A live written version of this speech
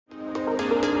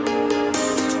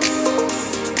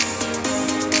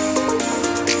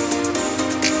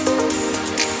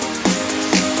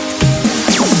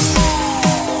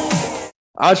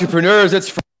Entrepreneurs,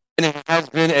 it has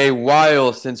been a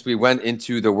while since we went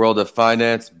into the world of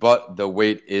finance, but the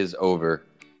wait is over.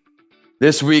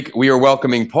 This week, we are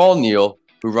welcoming Paul Neal,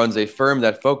 who runs a firm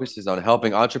that focuses on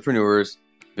helping entrepreneurs,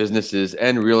 businesses,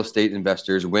 and real estate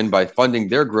investors win by funding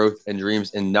their growth and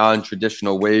dreams in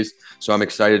non-traditional ways. So I'm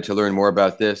excited to learn more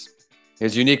about this.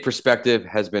 His unique perspective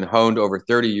has been honed over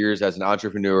 30 years as an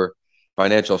entrepreneur,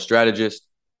 financial strategist,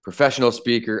 professional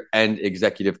speaker, and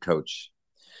executive coach.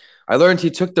 I learned he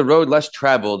took the road less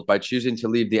traveled by choosing to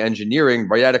leave the engineering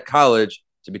right out of college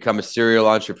to become a serial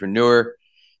entrepreneur.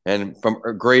 And from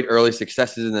great early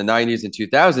successes in the 90s and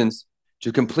 2000s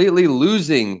to completely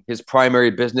losing his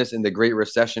primary business in the Great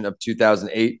Recession of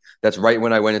 2008. That's right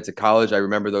when I went into college. I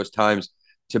remember those times,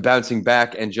 to bouncing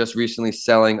back and just recently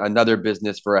selling another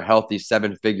business for a healthy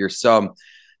seven-figure sum.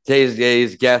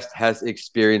 Today's guest has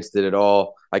experienced it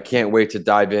all. I can't wait to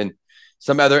dive in.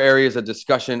 Some other areas of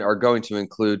discussion are going to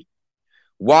include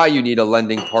why you need a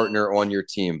lending partner on your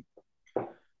team,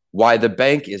 why the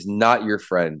bank is not your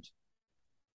friend,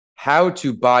 how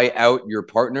to buy out your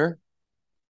partner,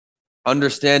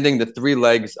 understanding the three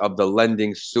legs of the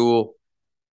lending stool,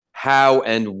 how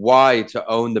and why to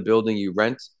own the building you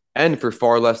rent, and for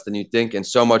far less than you think, and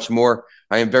so much more.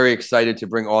 I am very excited to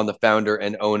bring on the founder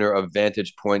and owner of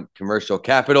Vantage Point Commercial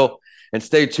Capital. And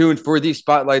stay tuned for the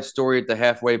spotlight story at the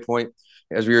halfway point,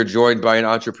 as we are joined by an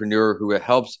entrepreneur who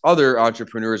helps other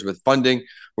entrepreneurs with funding.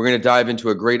 We're going to dive into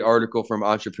a great article from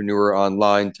Entrepreneur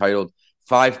Online titled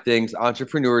Five Things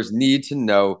Entrepreneurs Need to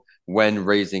Know When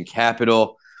Raising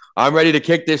Capital. I'm ready to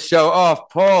kick this show off.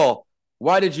 Paul,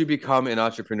 why did you become an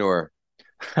entrepreneur?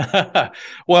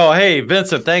 Well, hey,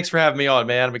 Vincent, thanks for having me on,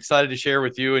 man. I'm excited to share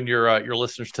with you and your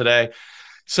listeners today.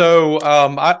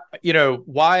 Why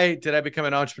did I become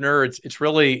an entrepreneur? It's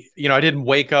really, I didn't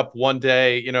wake up one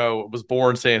day, was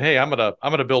born saying, "Hey, I'm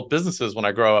gonna build businesses when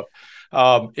I grow up."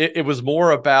 It was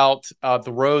more about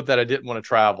the road that I didn't want to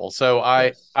travel. So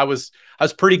Yes. I was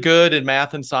pretty good in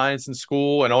math and science in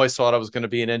school, and always thought I was going to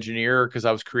be an engineer because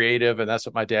I was creative, and that's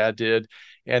what my dad did,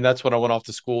 and that's what I went off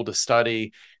to school to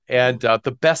study. And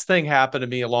the best thing happened to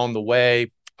me along the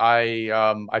way.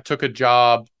 I took a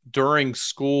job during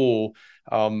school.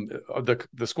 The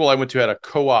school I went to had a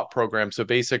co-op program, so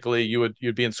basically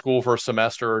you'd be in school for a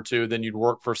semester or two, then you'd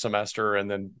work for a semester, and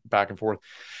then back and forth.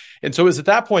 And so it was at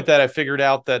that point that I figured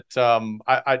out that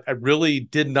I really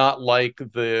did not like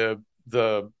the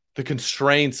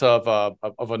constraints of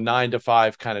a 9 to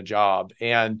 5 kind of job.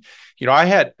 And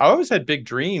I always had big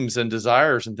dreams and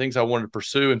desires and things I wanted to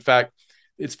pursue. In fact,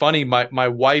 it's funny, my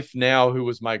wife now, who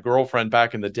was my girlfriend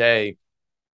back in the day,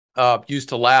 used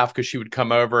to laugh because she would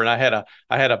come over, and I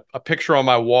had a picture on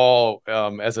my wall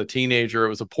as a teenager. It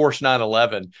was a Porsche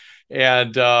 911,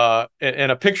 and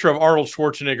a picture of Arnold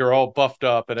Schwarzenegger all buffed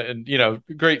up, and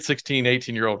great 16,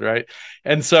 18-year-old, right?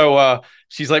 And so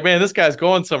she's like, "Man, this guy's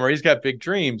going somewhere. He's got big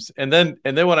dreams." And then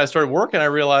when I started working, I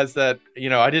realized that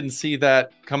I didn't see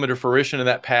that coming to fruition in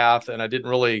that path, and I didn't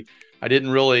really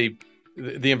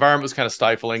the environment was kind of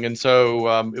stifling, and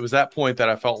so it was that point that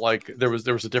I felt like there was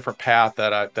a different path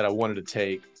that I wanted to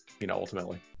take,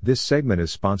 ultimately. This segment is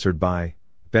sponsored by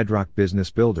Bedrock Business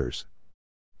Builders,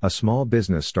 a small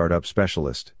business startup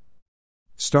specialist.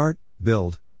 Start,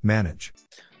 build, manage.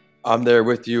 I'm there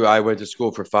with you. I went to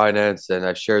school for finance, and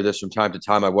I share this from time to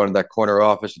time. I wanted that corner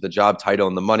office with the job title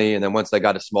and the money. And then once I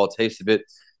got a small taste of it,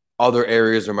 other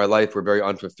areas of my life were very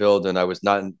unfulfilled, and I was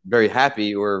not very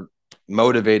happy or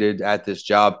motivated at this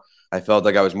job. I felt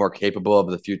like I was more capable of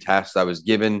the few tasks I was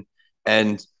given.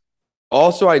 And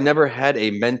also, I never had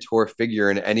a mentor figure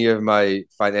in any of my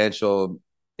financial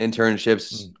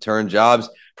internships, Mm. turn jobs,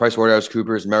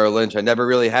 PricewaterhouseCoopers, Merrill Lynch. I never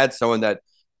really had someone that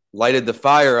lighted the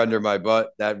fire under my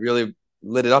butt that really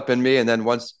lit it up in me. And then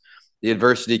once the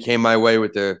adversity came my way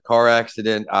with the car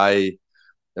accident, I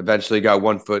eventually got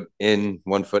one foot in,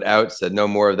 one foot out, said no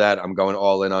more of that. I'm going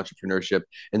all in entrepreneurship.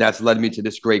 And that's led me to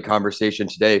this great conversation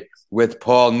today with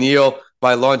Paul Neal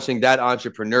by launching That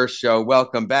Entrepreneur Show.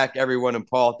 Welcome back, everyone. And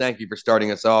Paul, thank you for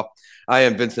starting us off. I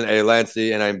am Vincent A.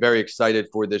 Lancy, and I'm very excited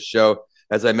for this show.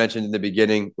 As I mentioned in the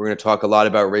beginning, we're going to talk a lot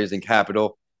about raising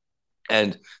capital.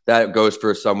 And that goes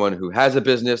for someone who has a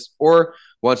business or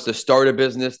wants to start a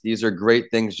business. These are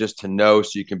great things just to know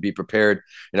so you can be prepared.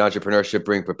 In entrepreneurship,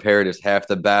 being prepared is half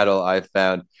the battle, I've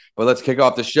found. But let's kick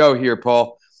off the show here,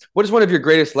 Paul. What is one of your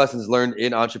greatest lessons learned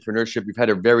in entrepreneurship? You've had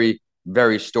a very,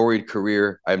 very storied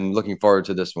career. I'm looking forward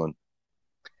to this one.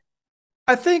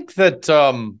 I think that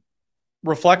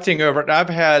reflecting over it, I've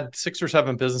had 6 or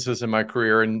 7 businesses in my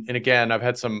career, and again, I've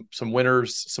had some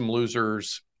winners, some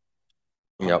losers,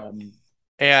 Yep.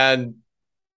 and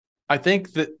I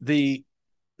think that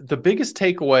the biggest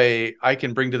takeaway I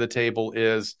can bring to the table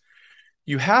is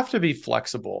you have to be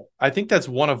flexible. I think that's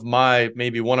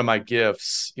maybe one of my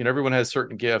gifts. Everyone has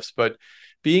certain gifts, but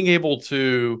being able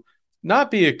to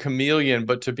not be a chameleon,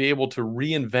 but to be able to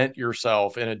reinvent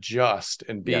yourself and adjust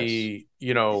and be,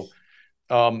 the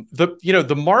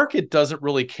market doesn't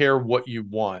really care what you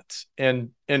want. And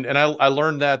I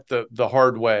learned that the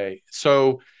hard way.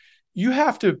 So you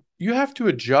have to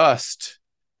adjust,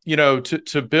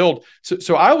 to build.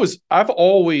 So I've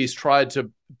always tried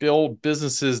to build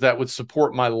businesses that would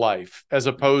support my life as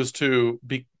opposed to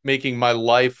making my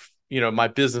life, my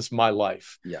business, my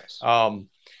life. Yes.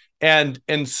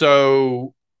 And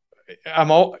so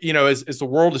I'm all, as the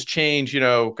world has changed,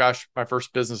 my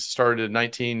first business started in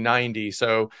 1990.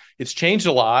 So it's changed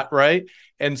a lot. Right.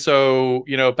 And so,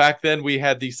 back then we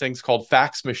had these things called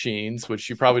fax machines, which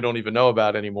you probably don't even know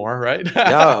about anymore. Right.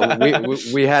 No,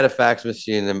 we had a fax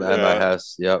machine at my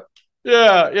house. Yep.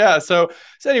 Yeah. So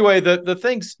anyway,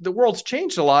 the world's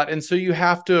changed a lot. And so you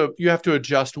have to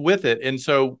adjust with it. And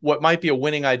so what might be a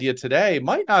winning idea today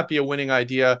might not be a winning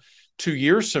idea 2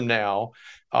 years from now.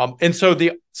 And so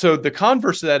the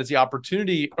converse of that is the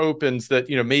opportunity opens that,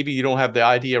 maybe you don't have the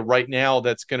idea right now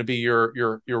that's going to be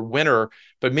your winner,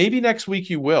 but maybe next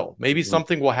week you will. Maybe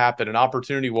something will happen, an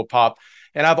opportunity will pop.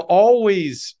 And I've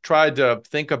always tried to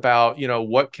think about,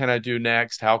 what can I do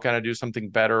next? How can I do something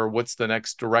better? What's the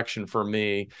next direction for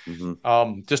me?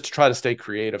 Just to try to stay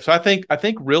creative. So I think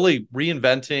really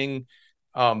reinventing,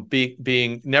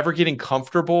 being never getting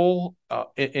comfortable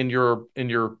in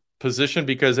your position,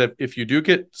 because if you do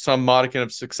get some modicum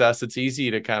of success, it's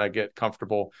easy to kind of get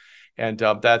comfortable. And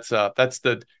that's I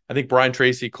think Brian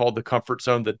Tracy called the comfort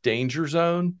zone the danger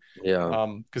zone. Yeah.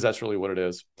 Because that's really what it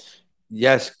is.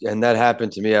 Yes, and that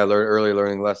happened to me. I learned early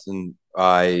learning lesson.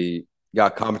 I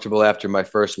got comfortable after my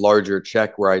first larger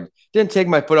check where I didn't take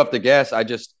my foot off the gas. I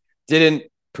just didn't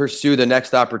pursue the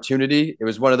next opportunity. It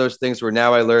was one of those things where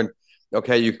now I learned,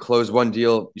 okay, you close one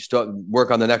deal, you still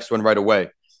work on the next one right away.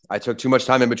 I took too much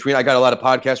time in between. I got a lot of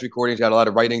podcast recordings, got a lot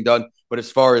of writing done. But as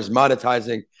far as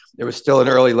monetizing, it was still an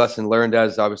early lesson learned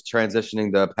as I was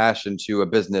transitioning the passion to a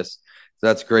business. So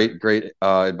that's great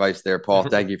advice there, Paul.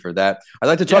 Thank you for that. I'd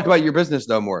like to talk about your business,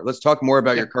 though, more. Let's talk more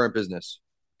about your current business.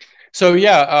 So,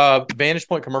 Vantage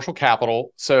Point Commercial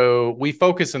Capital. So we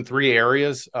focus in 3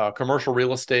 areas, commercial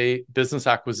real estate, business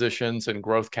acquisitions, and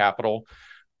growth capital.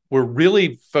 We're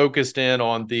really focused in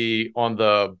on we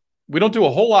don't do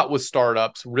a whole lot with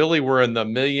startups. Really, we're in the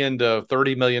 $1 million to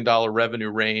 $30 million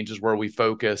revenue range is where we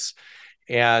focus,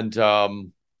 and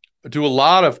do a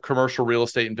lot of commercial real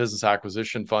estate and business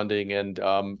acquisition funding. And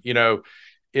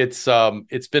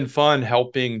it's been fun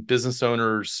helping business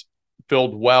owners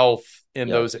build wealth in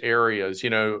those areas.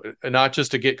 Not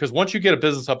just to because once you get a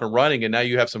business up and running, and now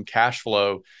you have some cash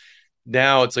flow.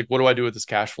 Now it's like, what do I do with this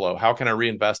cash flow? How can I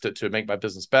reinvest it to make my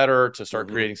business better, to start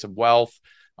creating some wealth?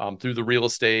 Through the real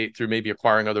estate, through maybe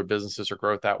acquiring other businesses or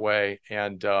growth that way.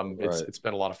 And it's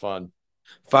been a lot of fun.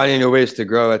 Finding new ways to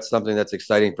grow, that's something that's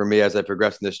exciting for me as I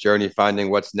progress in this journey, finding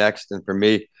what's next. And for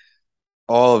me,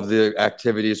 all of the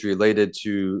activities related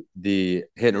to the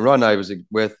hit and run I was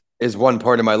with is one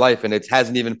part of my life, and it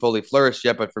hasn't even fully flourished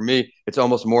yet. But for me, it's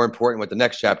almost more important what the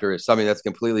next chapter is, something that's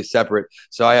completely separate.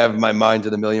 So I have my mind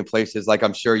in a million places, like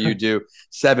I'm sure you do.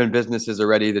 7 businesses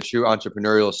already, the true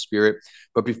entrepreneurial spirit.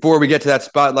 But before we get to that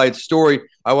spotlight story,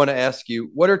 I want to ask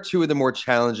you, what are 2 of the more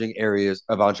challenging areas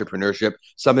of entrepreneurship?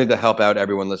 Something to help out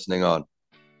everyone listening on.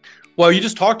 Well, you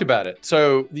just talked about it.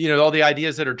 So, all the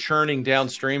ideas that are churning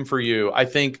downstream for you. I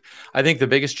think the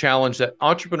biggest challenge that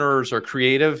entrepreneurs are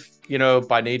creative,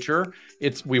 by nature.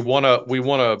 It's we want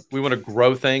to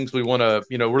grow things. We want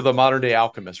to, we're the modern day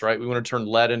alchemists, right? We want to turn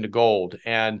lead into gold,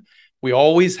 and we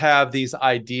always have these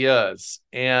ideas,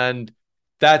 and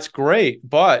that's great.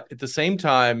 But at the same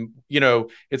time,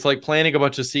 it's like planting a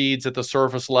bunch of seeds at the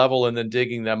surface level and then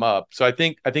digging them up. So I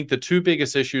think the 2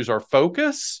 biggest issues are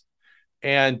focus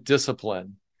and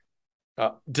discipline.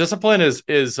 Discipline is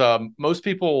most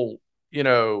people,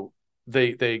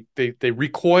 they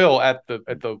recoil at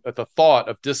the thought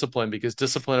of discipline, because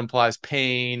discipline implies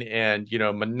pain and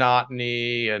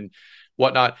monotony and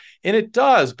whatnot, and it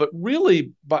does. But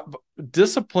really,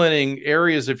 disciplining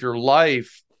areas of your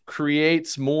life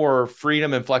creates more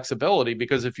freedom and flexibility,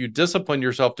 because if you discipline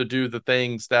yourself to do the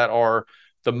things that are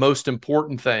the most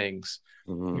important things,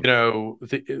 so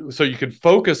you can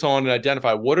focus on and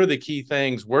identify what are the key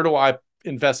things, where do I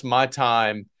invest my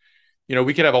time.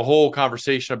 We could have a whole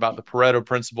conversation about the Pareto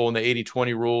principle and the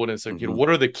 80-20 rule, and it's like, what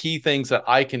are the key things that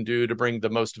I can do to bring the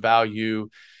most value?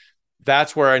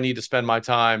 That's where I need to spend my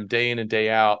time day in and day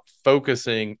out,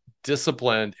 focusing,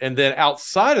 disciplined. And then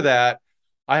outside of that,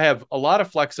 I have a lot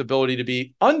of flexibility to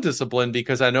be undisciplined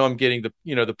because I know I'm getting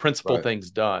the principal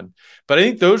things done. But I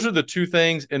think those are the two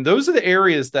things, and those are the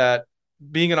areas that,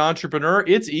 being an entrepreneur,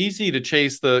 it's easy to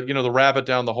chase the rabbit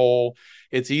down the hole.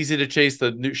 It's easy to chase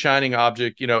the new shining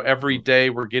object. Every day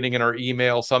we're getting in our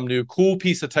email some new cool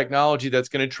piece of technology that's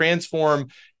going to transform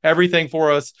everything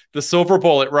for us. The silver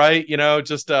bullet, right?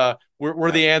 Just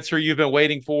we're the answer you've been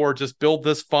waiting for. Just build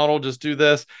this funnel, just do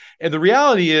this. And the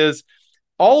reality is,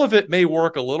 all of it may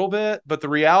work a little bit, but the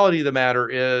reality of the matter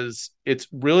is, it's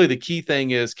really, the key thing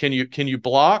is, can you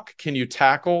block? Can you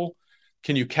tackle?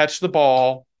 Can you catch the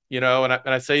ball? And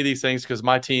I say these things because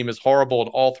my team is horrible at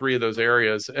all three of those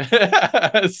areas.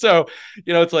 So,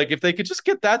 it's like, if they could just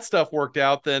get that stuff worked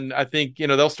out, then I think,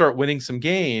 they'll start winning some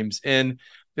games. And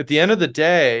at the end of the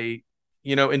day,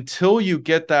 until you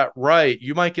get that right,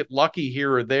 you might get lucky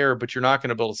here or there, but you're not going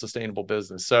to build a sustainable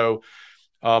business. So,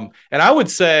 and I would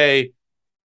say,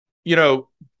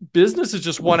 business is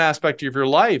just one aspect of your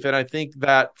life. And I think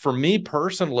that for me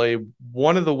personally,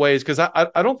 one of the ways, because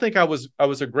I don't think I was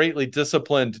a greatly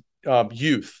disciplined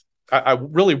youth. I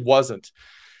really wasn't.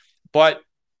 But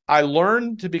I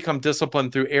learned to become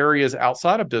disciplined through areas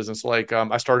outside of business. Like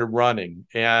I started running,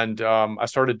 and I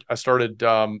started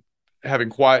having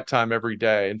quiet time every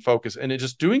day and focus, and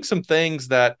just doing some things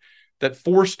that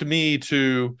forced me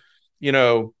to,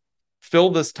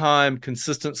 fill this time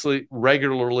consistently,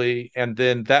 regularly, and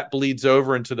then that bleeds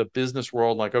over into the business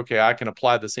world. Like, okay, I can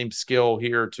apply the same skill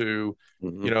here to,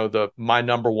 my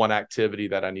number one activity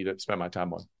that I need to spend my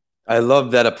time on. I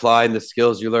love that, applying the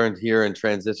skills you learned here and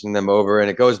transitioning them over. And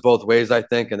it goes both ways, I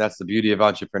think. And that's the beauty of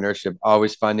entrepreneurship,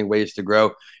 always finding ways to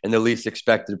grow in the least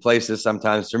expected places,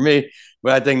 sometimes for me.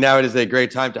 But I think now it is a great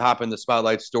time to hop in the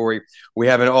spotlight story. We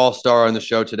have an all-star on the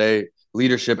show today,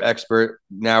 leadership expert.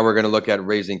 Now we're going to look at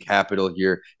raising capital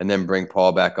here, and then bring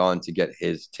Paul back on to get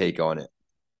his take on it.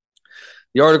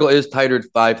 The article is titled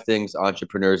 5 Things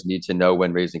Entrepreneurs Need to Know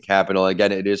When Raising Capital.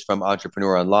 Again, it is from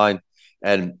Entrepreneur Online,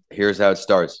 and here's how it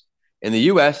starts. In the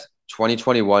U.S.,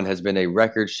 2021 has been a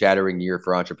record-shattering year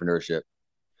for entrepreneurship.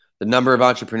 The number of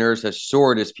entrepreneurs has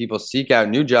soared as people seek out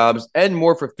new jobs and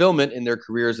more fulfillment in their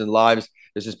careers and lives.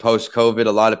 This is post-COVID.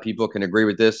 A lot of people can agree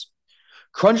with this.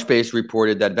 Crunchbase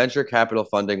reported that venture capital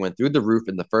funding went through the roof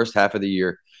in the first half of the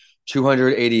year,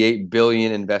 $288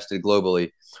 billion invested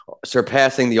globally,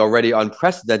 surpassing the already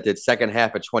unprecedented second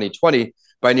half of 2020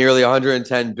 by nearly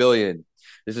 $110 billion.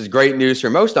 This is great news for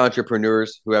most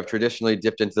entrepreneurs who have traditionally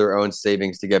dipped into their own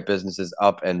savings to get businesses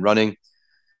up and running.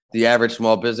 The average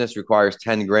small business requires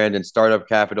 $10,000 in startup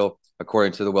capital,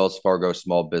 according to the Wells Fargo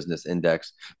Small Business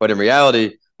Index. But in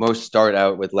reality, most start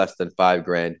out with less than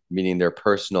 $5,000, meaning their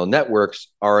personal networks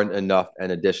aren't enough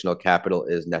and additional capital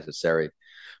is necessary.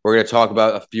 We're going to talk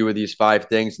about a few of these 5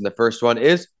 things. And the first one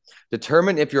is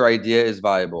determine if your idea is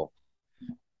viable.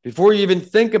 Before you even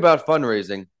think about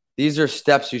fundraising, these are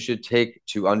steps you should take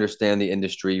to understand the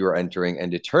industry you're entering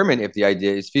and determine if the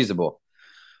idea is feasible.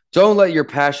 Don't let your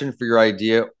passion for your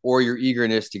idea or your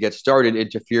eagerness to get started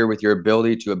interfere with your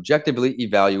ability to objectively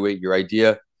evaluate your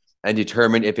idea and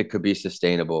determine if it could be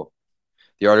sustainable.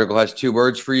 The article has 2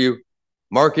 words for you: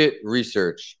 market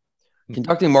research.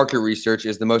 Conducting market research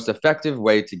is the most effective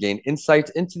way to gain insight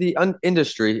into the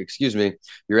industry,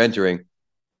 you're entering,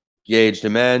 gauge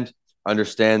demand,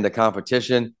 understand the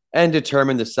competition, and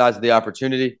determine the size of the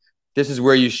opportunity. This is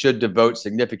where you should devote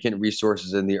significant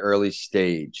resources in the early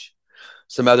stage.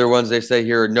 Some other ones they say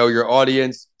here: know your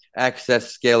audience,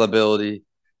 access scalability,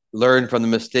 learn from the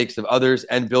mistakes of others,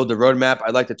 and build a roadmap.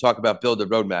 I'd like to talk about build a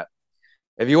roadmap.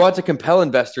 If you want to compel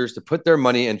investors to put their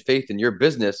money and faith in your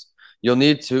business, you'll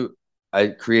need to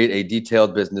create a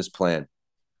detailed business plan.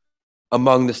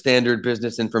 Among the standard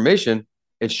business information,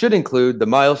 it should include the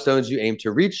milestones you aim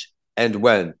to reach and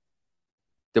when.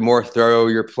 The more thorough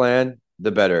your plan,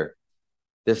 the better.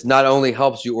 This not only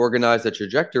helps you organize the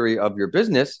trajectory of your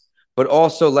business, but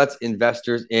also lets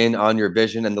investors in on your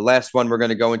vision. And the last one we're going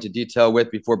to go into detail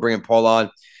with before bringing Paul on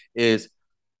is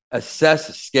assess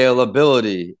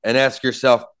scalability and ask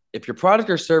yourself, if your product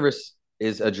or service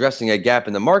is addressing a gap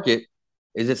in the market,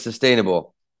 is it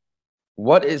sustainable?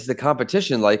 What is the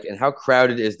competition like, and how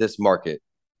crowded is this market?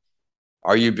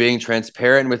 Are you being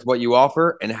transparent with what you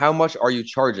offer, and how much are you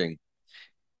charging?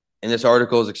 In this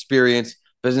article's experience,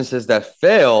 businesses that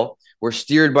fail were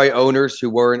steered by owners who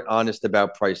weren't honest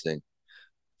about pricing.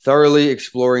 Thoroughly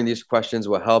exploring these questions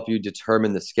will help you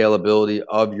determine the scalability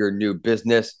of your new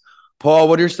business. Paul,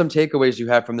 what are some takeaways you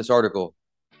have from this article?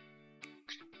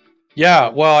 Yeah,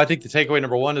 well, I think the takeaway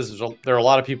number one is there are a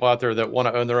lot of people out there that want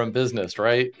to own their own business,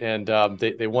 right? And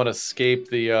they want to escape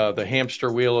the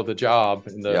hamster wheel of the job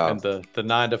and Yeah. the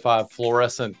 9 to 5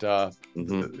 fluorescent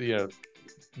Hmm. you know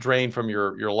drain from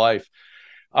your life.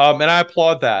 And I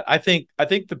applaud that. I think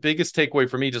the biggest takeaway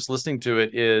for me just listening to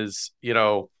it is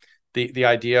the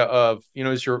idea of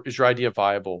is your idea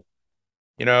viable?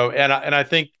 And I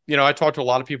think I talk to a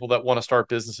lot of people that want to start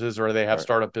businesses or they have Right.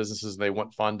 startup businesses and they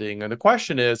want funding. And the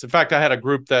question is, in fact, I had a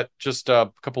group that just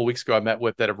a couple of weeks ago I met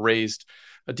with that have raised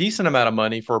a decent amount of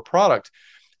money for a product,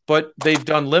 but they've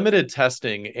done limited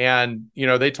testing. And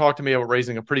they talked to me about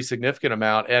raising a pretty significant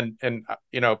amount. And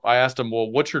I asked them,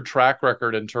 well, what's your track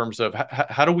record in terms of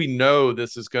how do we know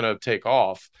this is going to take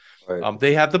off? Right.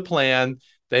 They have the plan.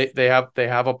 They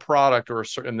have a product, or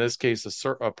in this case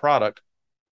a product.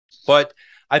 But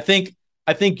I think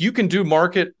I think you can do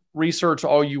market research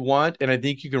all you want, and I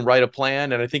think you can write a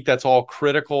plan, and I think that's all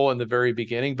critical in the very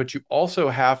beginning. But you also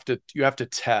have to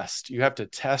test. You have to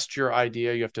test your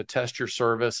idea. You have to test your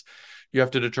service. You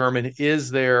have to determine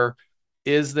is there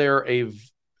a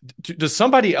does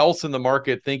somebody else in the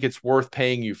market think it's worth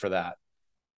paying you for that?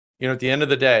 At the end of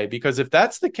the day, because if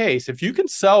that's the case, if you can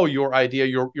sell your idea,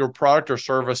 your product or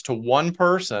service to one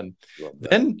person,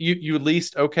 then you at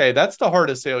least, okay, that's the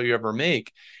hardest sale you ever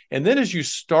make. And then as you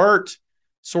start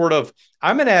sort of,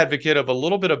 I'm an advocate of a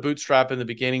little bit of bootstrap in the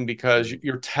beginning because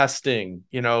you're testing,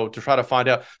 to try to find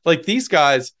out. Like these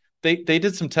guys, they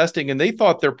did some testing and they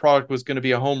thought their product was going to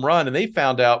be a home run, and they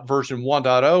found out version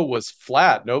 1.0 was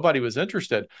flat. Nobody was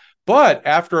interested. But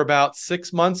after about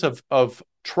 6 months of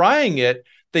trying it,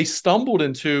 they stumbled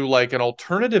into like an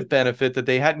alternative benefit that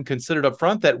they hadn't considered up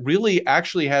front that really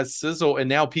actually has sizzle, and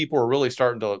now people are really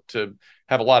starting to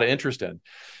have a lot of interest in.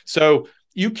 So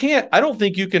I don't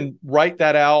think you can write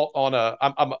that out on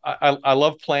I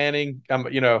love planning.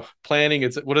 Planning,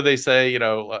 it's, what do they say?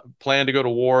 Plan to go to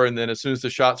war, and then as soon as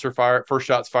the first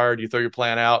shot's fired, you throw your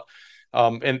plan out.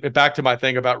 And back to my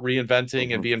thing about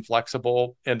reinventing and Hmm. being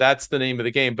flexible, and that's the name of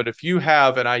the game. But if you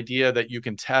have an idea that you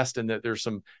can test and that there's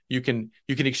some, you can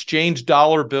exchange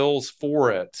dollar bills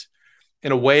for it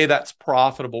in a way that's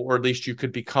profitable, or at least you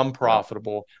could become Yeah.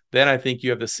 profitable, then I think you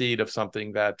have the seed of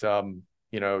something that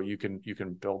you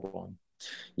can build on.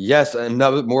 Yes,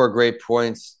 another more great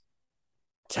points.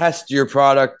 Test your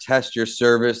product, test your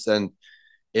service, and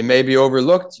it may be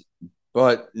overlooked,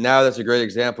 but now that's a great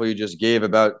example you just gave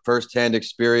about firsthand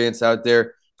experience out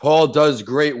there. Paul does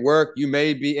great work. You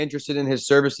may be interested in his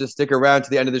services. Stick around to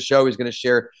the end of the show. He's going to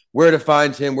share where to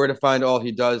find him, where to find all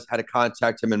he does, how to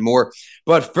contact him, and more.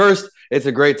 But first, it's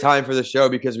a great time for the show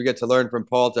because we get to learn from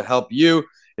Paul to help you.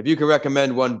 If you can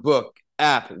recommend one book,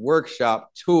 app,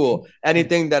 workshop, tool,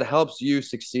 anything that helps you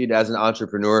succeed as an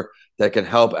entrepreneur that can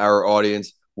help our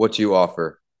audience, what you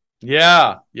offer.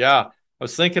 Yeah. I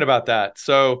was thinking about that.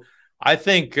 So I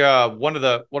think one of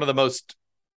the most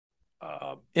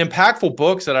impactful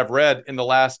books that I've read in the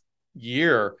last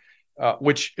year,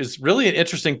 which is really an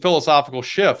interesting philosophical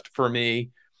shift for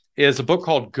me, is a book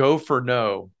called Go for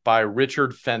No by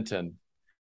Richard Fenton.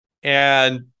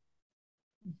 And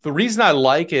the reason I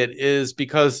like it is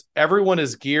because everyone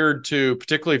is geared to,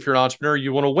 particularly if you're an entrepreneur,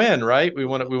 you want to win, right? We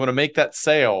want to make that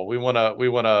sale. We want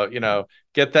to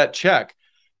get that check.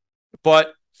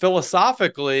 But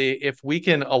philosophically, if we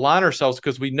can align ourselves,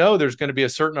 because we know there's going to be a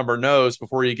certain number of no's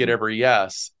before you get every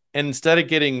yes. And instead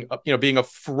of being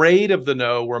afraid of the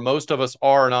no, where most of us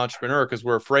are an entrepreneur because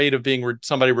we're afraid of being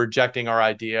somebody rejecting our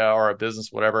idea or a business,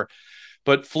 whatever,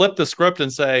 but flip the script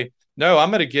and say, no,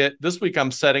 I'm going to get this week,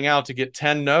 I'm setting out to get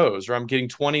 10 no's, or I'm getting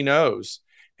 20 no's.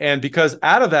 And because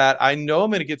out of that, I know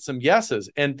I'm going to get some yeses.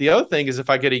 And the other thing is, if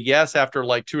I get a yes after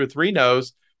like 2 or 3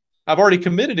 no's, I've already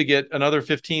committed to get another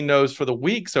 15 no's for the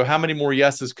week. So how many more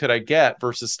yeses could I get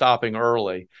versus stopping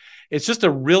early? It's just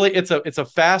it's a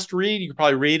fast read. You can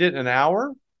probably read it in an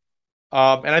hour.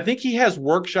 And I think he has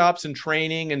workshops and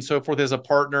training and so forth as a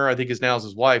partner. I think his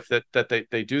wife that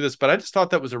they do this. But I just thought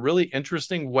that was a really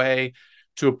interesting way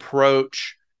to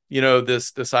approach,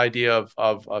 this idea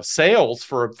of sales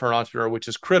for an entrepreneur, which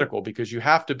is critical because you're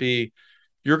going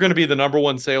to be the number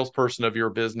one salesperson of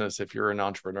your business if you're an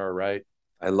entrepreneur, right?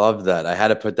 I love that. I had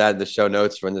to put that in the show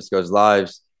notes when this goes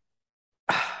live.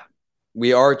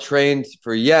 We are trained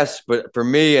for yes, but for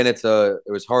me, and it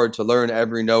was hard to learn.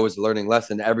 Every no was a learning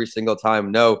lesson. Every single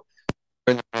time no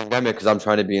during the pandemic, because I'm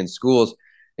trying to be in schools,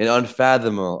 an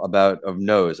unfathomable about of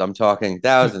no's. I'm talking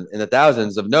thousands in the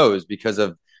thousands of no's because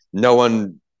of no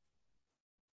one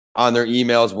on their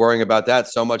emails worrying about that.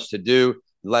 So much to do.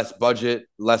 less budget,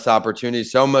 less opportunity,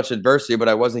 so much adversity, but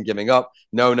I wasn't giving up.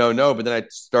 No, no, no. But then I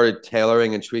started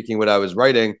tailoring and tweaking what I was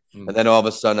writing. And then all of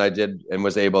a sudden I did and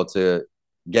was able to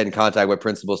get in contact with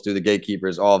principals through the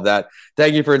gatekeepers, all of that.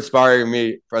 Thank you for inspiring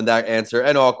me from that answer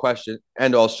and all question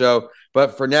and all show.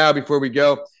 But for now, before we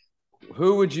go,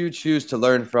 who would you choose to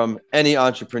learn from? Any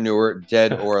entrepreneur,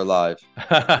 dead or alive?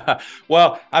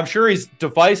 Well, I'm sure he's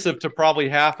divisive to probably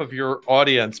half of your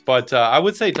audience, but I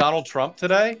would say Donald Trump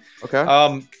today.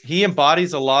 Okay. He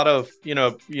embodies a lot of,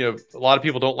 a lot of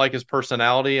people don't like his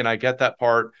personality, and I get that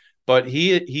part, but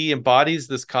he embodies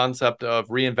this concept of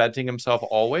reinventing himself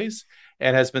always,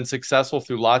 and has been successful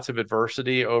through lots of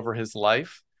adversity over his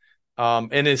life.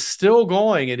 And is still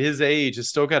going at his age, has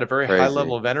still got a very high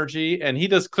level of energy, and he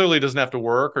clearly doesn't have to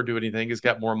work or do anything. He's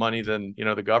got more money than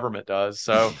the government does.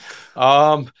 So,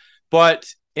 but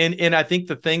I think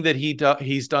the thing that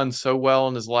he's done so well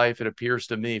in his life, it appears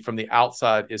to me from the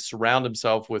outside, is surround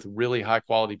himself with really high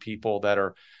quality people that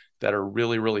are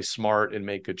really, really smart and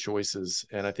make good choices.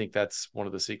 And I think that's one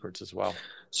of the secrets as well.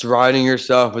 Surrounding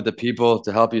yourself with the people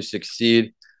to help you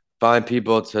succeed. Find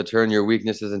people to turn your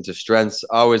weaknesses into strengths.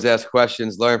 Always ask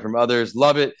questions, learn from others.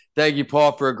 Love it. Thank you,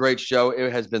 Paul, for a great show.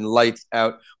 It has been lights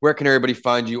out. Where can everybody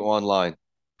find you online?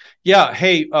 Yeah.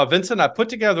 Hey, Vincent, I put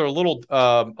together a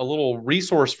little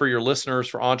resource for your listeners,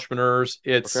 for entrepreneurs.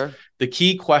 It's the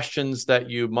key questions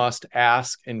that you must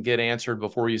ask and get answered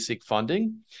before you seek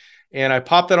funding. And I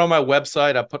popped that on my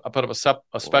website. I put up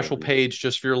a special page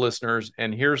just for your listeners.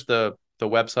 And here's the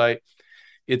website.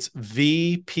 It's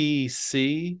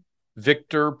VPC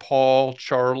Victor Paul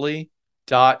Charlie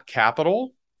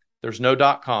 .capital. There's no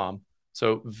 .com.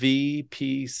 So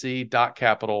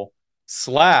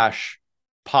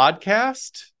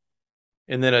VPC.capital/podcast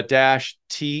and then a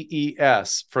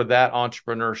 -TES for That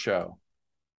Entrepreneur Show.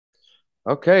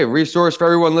 Okay, resource for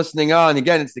everyone listening on.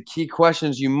 Again, it's the key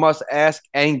questions you must ask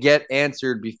and get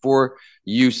answered before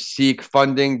you seek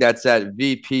funding. That's at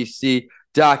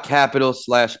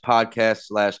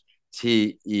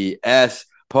VPC.capital/podcast/TES.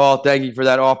 Paul, thank you for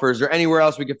that offer. Is there anywhere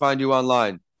else we can find you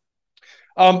online?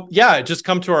 Yeah, just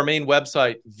come to our main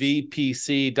website,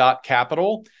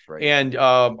 vpc.capital. Right. And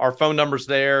our phone number's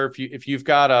there. If you've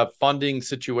got a funding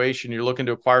situation, you're looking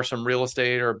to acquire some real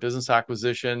estate or a business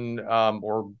acquisition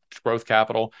or growth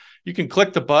capital, you can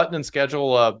click the button and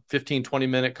schedule a 15-20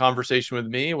 minute conversation with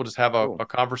me. We'll just have a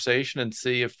conversation and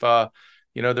see if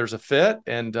there's a fit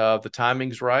and the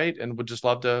timing's right, and would just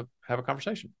love to have a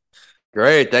conversation.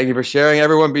 Great. Thank you for sharing.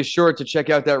 Everyone, be sure to check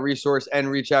out that resource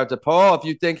and reach out to Paul if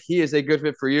you think he is a good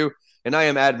fit for you. And I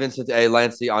am at Vincent A.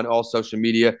 Lancey on all social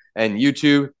media and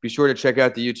YouTube. Be sure to check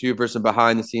out the YouTube for some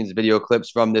behind-the-scenes video clips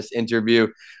from this interview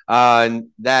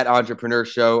on That Entrepreneur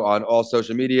Show on all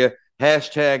social media.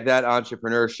 Hashtag That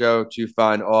Entrepreneur Show to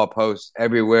find all posts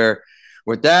everywhere.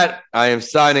 With that, I am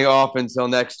signing off until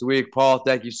next week. Paul,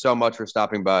 thank you so much for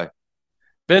stopping by.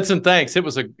 Vincent, thanks.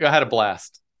 I had a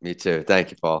blast. Me too.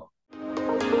 Thank you, Paul.